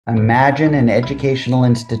Imagine an educational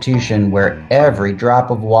institution where every drop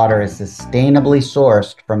of water is sustainably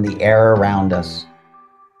sourced from the air around us.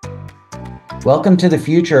 Welcome to the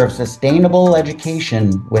future of sustainable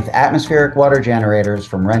education with atmospheric water generators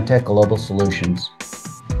from Rentec Global Solutions.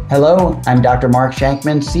 Hello, I'm Dr. Mark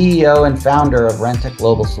Shankman, CEO and founder of Rentec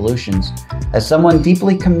Global Solutions. As someone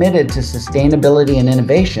deeply committed to sustainability and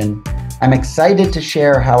innovation, I'm excited to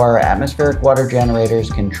share how our atmospheric water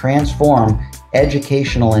generators can transform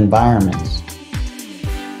educational environments.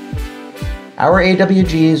 Our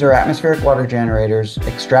AWGs, or atmospheric water generators,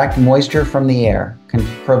 extract moisture from the air,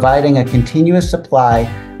 providing a continuous supply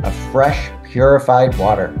of fresh, purified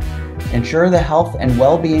water. Ensure the health and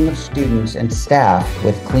well-being of students and staff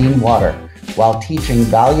with clean water while teaching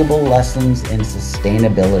valuable lessons in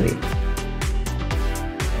sustainability.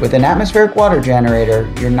 With an atmospheric water generator,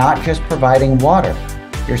 you're not just providing water,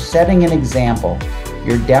 you're setting an example.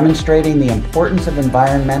 You're demonstrating the importance of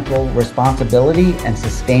environmental responsibility and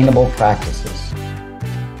sustainable practices.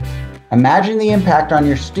 Imagine the impact on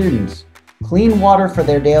your students: clean water for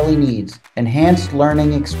their daily needs, enhanced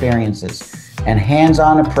learning experiences, and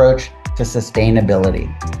hands-on approach to sustainability.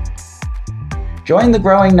 Join the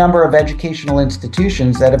growing number of educational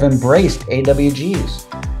institutions that have embraced AWGs.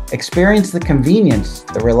 Experience the convenience,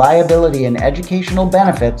 the reliability, and educational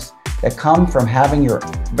benefits that come from having your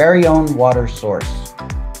very own water source.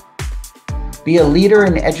 Be a leader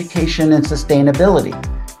in education and sustainability.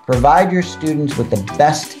 Provide your students with the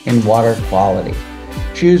best in water quality.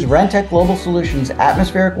 Choose Rentec Global Solutions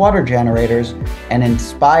atmospheric water generators and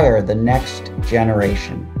inspire the next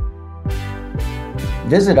generation.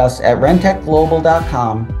 Visit us at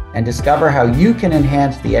rentecglobal.com and discover how you can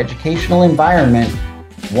enhance the educational environment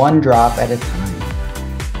one drop at a time.